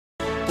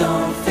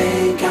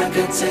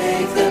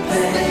take the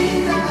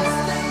pain?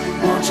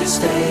 Won't you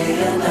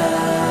stay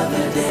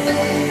another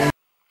day?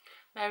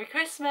 Merry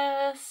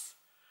Christmas!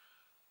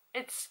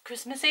 It's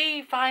Christmas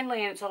Eve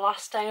finally, and it's the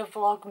last day of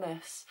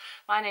Vlogmas.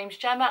 My name's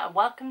Gemma and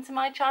welcome to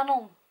my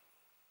channel.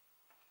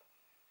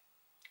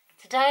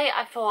 Today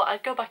I thought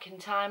I'd go back in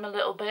time a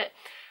little bit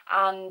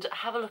and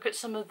have a look at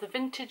some of the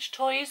vintage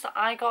toys that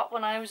I got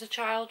when I was a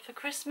child for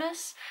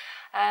Christmas.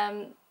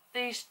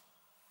 These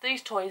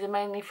toys are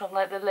mainly from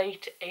like the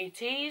late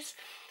 80s,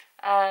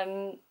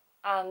 and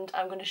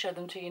I'm going to show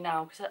them to you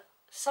now because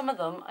some of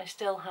them I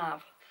still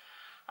have.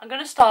 I'm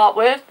going to start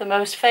with the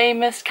most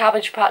famous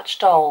Cabbage Patch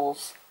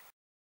dolls.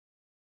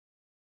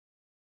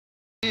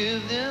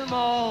 Give them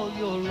all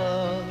your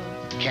love.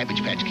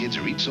 Cabbage Patch Kids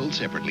are each sold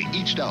separately.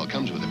 Each doll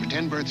comes with a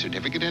pretend birth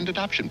certificate and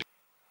adoption.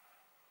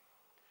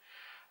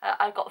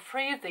 I've got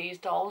 3 of these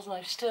dolls and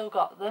I've still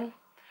got them.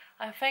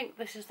 I think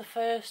this is the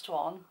first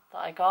one that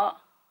I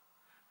got,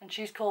 and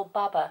she's called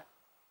Baba.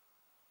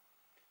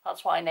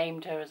 That's what I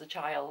named her as a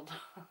child.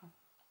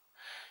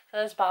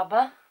 There's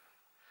Baba.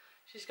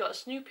 She's got a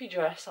Snoopy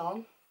dress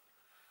on,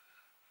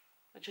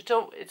 which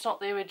it's not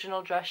the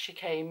original dress she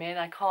came in.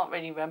 I can't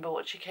really remember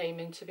what she came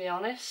in, to be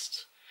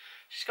honest.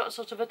 She's got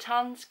sort of a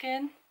tan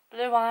skin,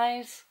 blue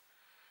eyes,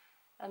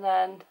 and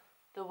then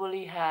the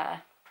woolly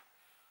hair.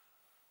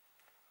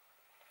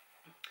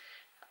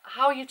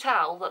 How you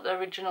tell that the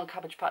original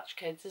Cabbage Patch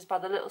Kids is by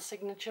the little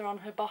signature on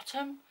her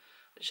bottom,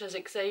 which says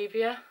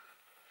Xavier.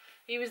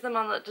 He was the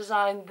man that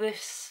designed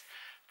this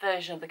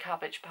version of the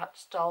Cabbage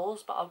Patch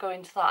dolls, but I'll go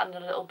into that in a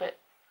little bit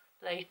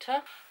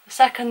later. The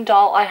second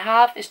doll I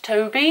have is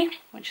Toby,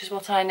 which is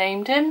what I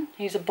named him.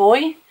 He's a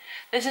boy.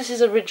 This is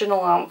his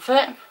original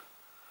outfit.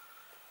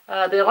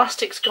 The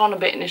elastic's gone a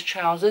bit in his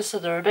trousers, so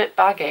they're a bit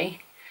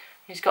baggy.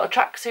 He's got a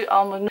tracksuit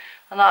on with,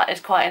 and that is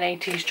quite an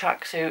 80s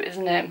tracksuit,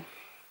 isn't it?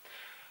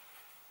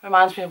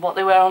 Reminds me of what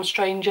they wear on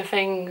Stranger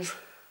Things.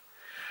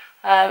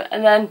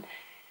 And then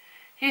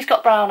he's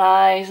got brown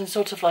eyes and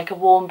sort of like a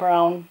warm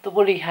brown, the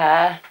woolly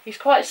hair. He's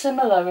quite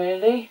similar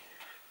really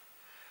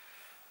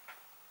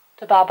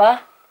to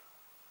Baba.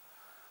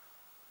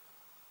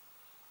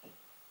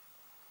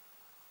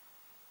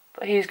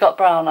 But he's got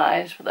brown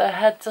eyes, but their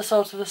heads are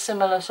sort of a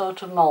similar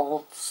sort of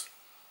moulds.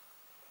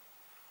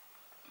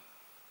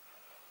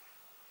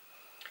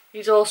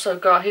 He's got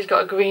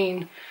a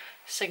green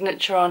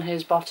signature on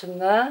his bottom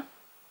there.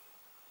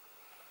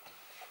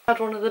 I had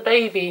one of the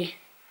baby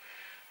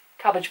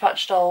Cabbage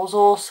Patch dolls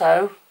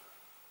also.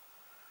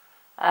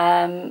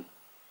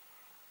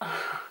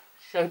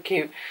 So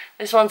cute.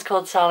 This one's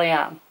called Sally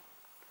Ann.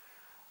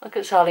 Look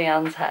at Sally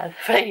Ann's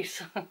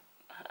face.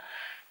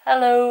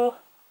 Hello.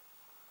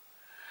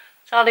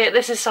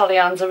 This is Sally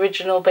Ann's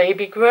original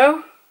baby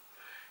grow.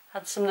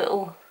 Had some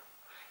little,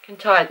 you can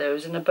tie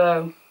those in a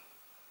bow.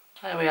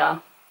 There we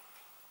are.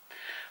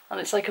 And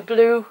it's like a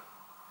blue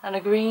and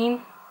a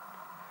green.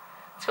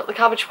 It's got the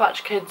Cabbage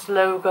Patch Kids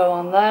logo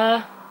on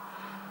there.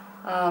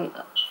 And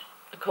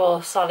of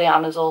course Sally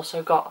Ann has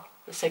also got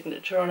the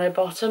signature on her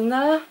bottom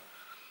there.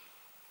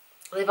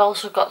 They've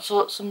also got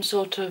some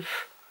sort of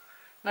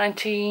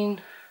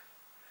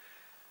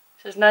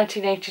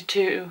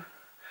 1982,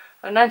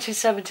 or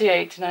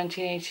 1978 to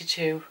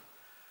 1982.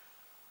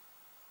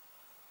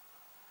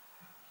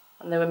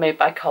 And they were made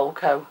by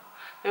Colco.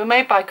 They were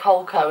made by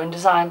Colco and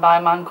designed by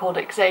a man called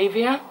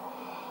Xavier.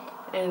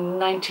 In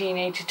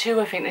 1982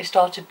 I think they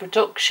started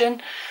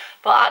production,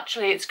 but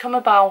actually it's come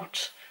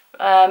about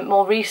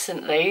more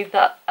recently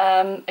that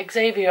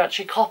Xavier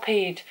actually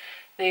copied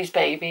these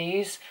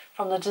babies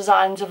from the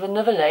designs of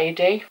another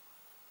lady,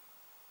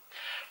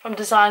 from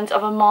designs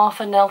of a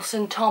Martha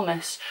Nelson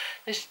Thomas.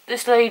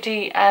 This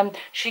lady,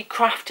 she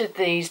crafted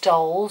these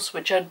dolls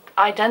which are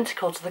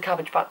identical to the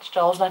Cabbage Patch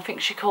dolls, and I think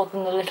she called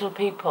them the Little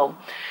People.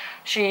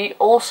 She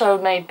also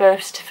made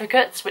birth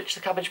certificates which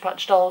the Cabbage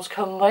Patch dolls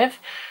come with,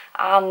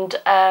 and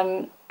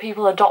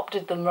people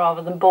adopted them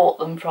rather than bought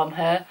them from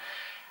her.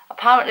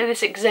 Apparently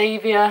this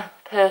Xavier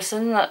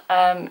person that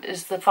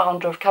is the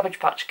founder of Cabbage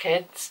Patch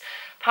Kids,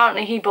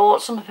 apparently he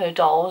bought some of her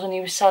dolls and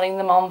he was selling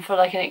them on for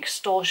like an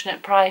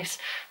extortionate price,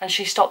 and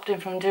she stopped him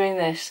from doing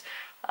this.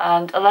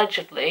 And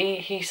allegedly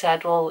he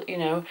said, well, you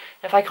know,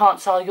 if I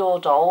can't sell your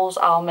dolls,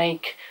 I'll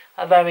make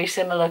a very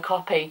similar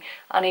copy.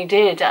 And he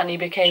did, and he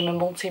became a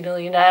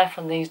multi-millionaire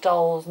from these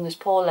dolls, and this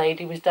poor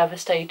lady was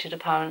devastated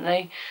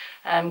apparently,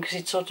 because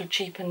he'd sort of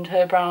cheapened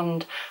her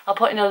brand. I'll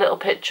put in a little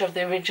picture of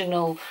the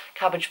original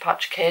Cabbage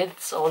Patch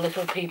Kids, or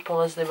Little People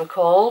as they were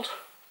called,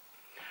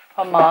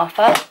 from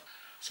Martha.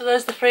 So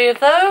there's the 3 of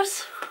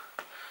those.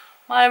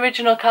 My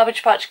original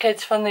Cabbage Patch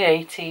Kids from the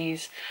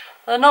 80s.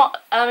 They're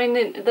not, I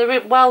mean, they're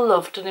well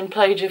loved and in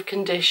plague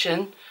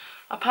condition.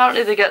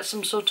 Apparently they get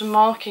some sort of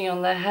marking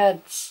on their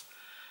heads,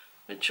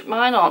 which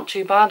mine aren't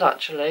too bad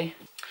actually.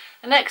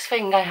 The next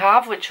thing I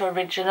have, which are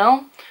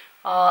original,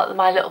 are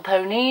My Little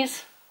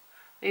Ponies.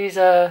 These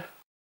are...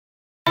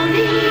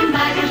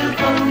 My little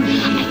pony,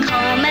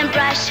 comb and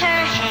brush her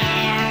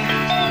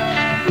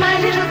hair. My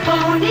little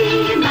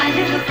pony,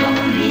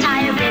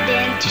 tie a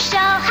ribbon to show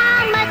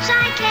how much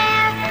I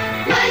care.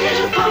 My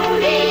little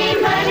pony,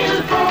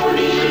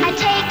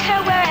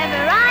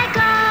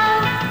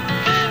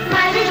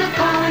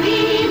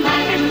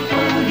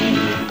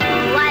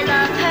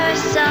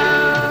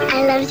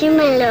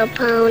 Little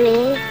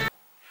Pony.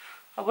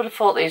 I would have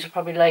thought these were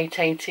probably late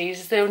 80s.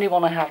 It's the only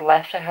one I have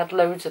left. I had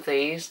loads of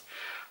these.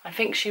 I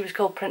think she was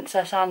called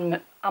Princess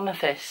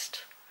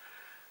Amethyst.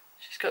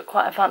 She's got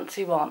quite a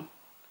fancy one.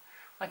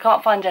 I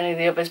can't find any of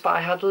the others, but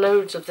I had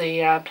loads of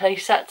the play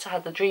sets. I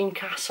had the Dream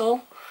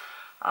Castle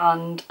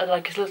and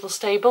like a little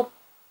stable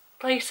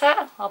play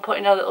set. I'll put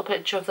in a little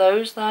picture of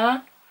those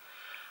there.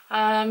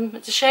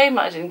 It's a shame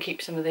that I didn't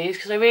keep some of these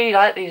because I really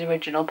like these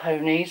original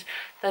ponies.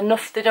 They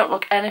don't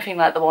look anything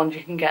like the ones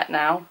you can get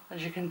now,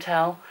 as you can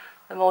tell.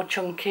 They're more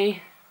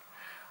chunky.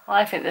 Well,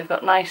 I think they've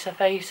got nicer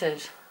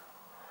faces.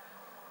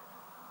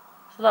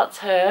 So that's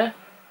her.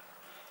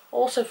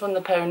 Also from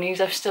the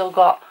ponies, I've still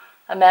got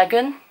a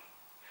Megan.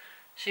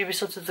 She was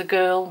sort of the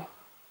girl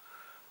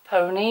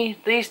pony.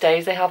 These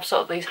days they have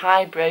sort of these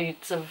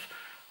hybrids of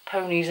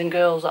ponies and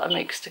girls that are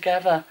mixed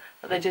together.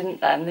 But they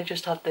didn't then, they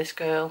just had this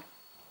girl.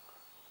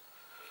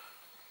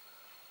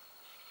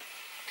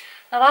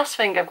 The last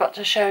thing I've got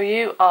to show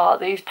you are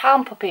these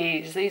pound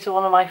puppies. These are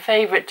one of my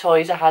favourite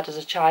toys I had as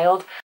a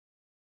child.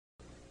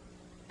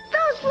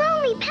 Those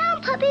lonely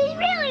pound puppies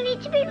really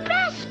need to be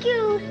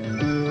rescued.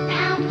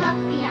 Pound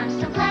puppy, I'm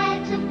so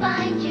glad to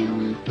find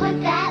you.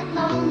 Put that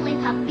lonely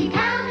puppy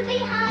down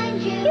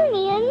behind you. You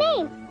need a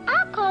name.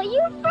 I'll call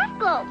you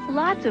Freckles.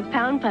 Lots of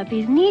pound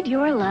puppies need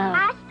your love.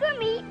 Oscar,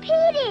 meet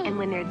Petey. And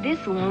when they're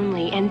this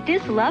lonely and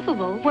this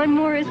lovable, one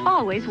more is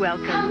always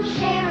welcome. Come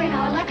sharing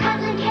all our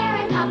cuddling,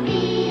 caring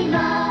puppy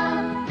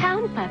love.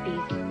 Pound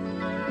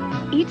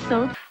puppies. Each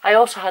sold. I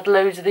also had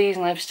loads of these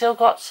and I've still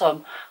got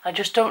some. I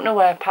just don't know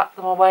where I packed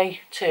them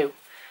away to.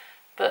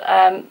 But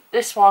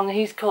this one,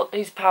 he's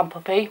pound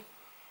puppy.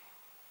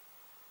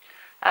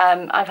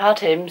 I've had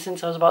him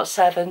since I was about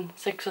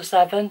 6 or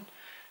 7,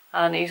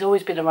 and he's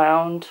always been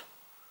around.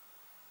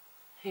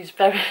 He's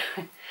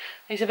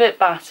he's a bit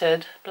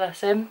battered,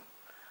 bless him.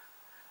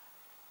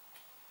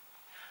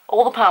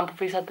 All the pound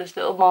puppies had this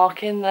little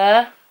mark in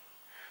there, it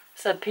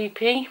said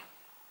PP.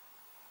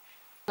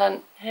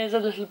 Then here's a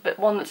little bit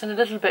one that's in a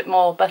little bit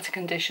more better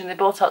condition. They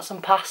brought out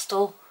some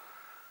pastel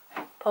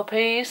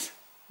puppies,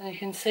 and you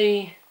can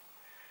see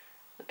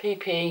the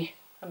PP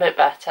a bit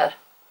better.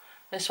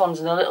 This one's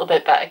in a little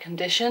bit better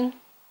condition.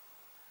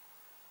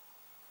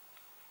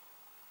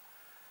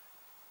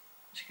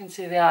 As you can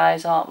see, the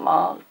eyes aren't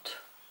marked,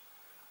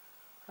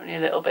 only a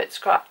little bit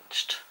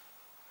scratched.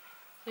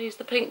 So here's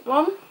the pink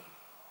one.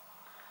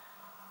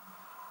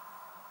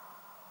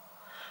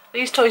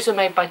 These toys were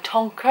made by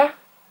Tonka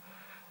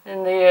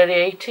in the early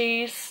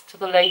 80s to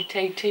the late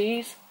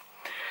 80s,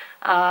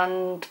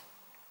 and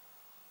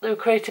they were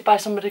created by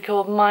somebody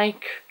called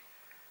Mike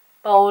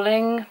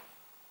Bowling,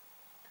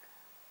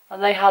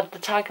 and they had the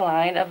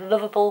tagline of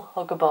 "Lovable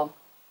Huggable."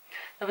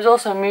 There was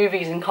also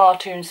movies and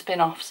cartoon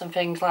spin-offs and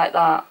things like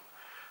that.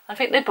 I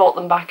think they brought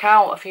them back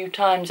out a few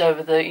times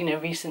over the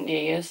recent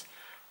years,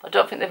 but I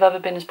don't think they've ever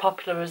been as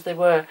popular as they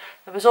were.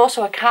 There was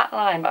also a cat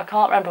line, but I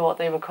can't remember what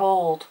they were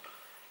called.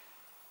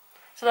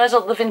 So there's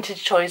all the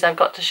vintage toys I've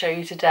got to show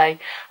you today.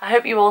 I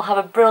hope you all have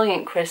a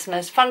brilliant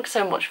Christmas. Thanks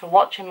so much for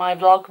watching my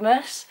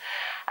Vlogmas,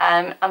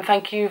 and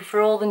thank you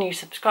for all the new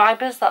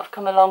subscribers that have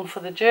come along for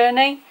the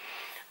journey.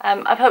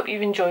 I hope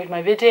you've enjoyed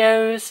my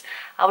videos.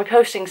 I'll be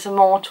posting some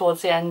more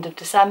towards the end of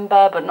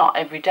December, but not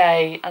every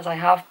day as I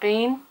have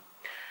been.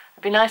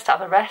 It'd be nice to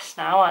have a rest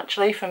now,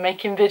 actually, from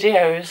making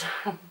videos.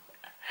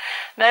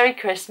 Merry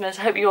Christmas.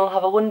 I hope you all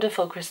have a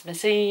wonderful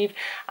Christmas Eve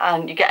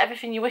and you get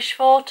everything you wish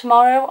for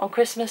tomorrow on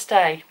Christmas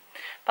Day.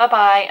 Bye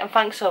bye, and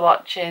thanks for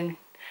watching.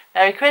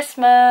 Merry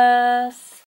Christmas.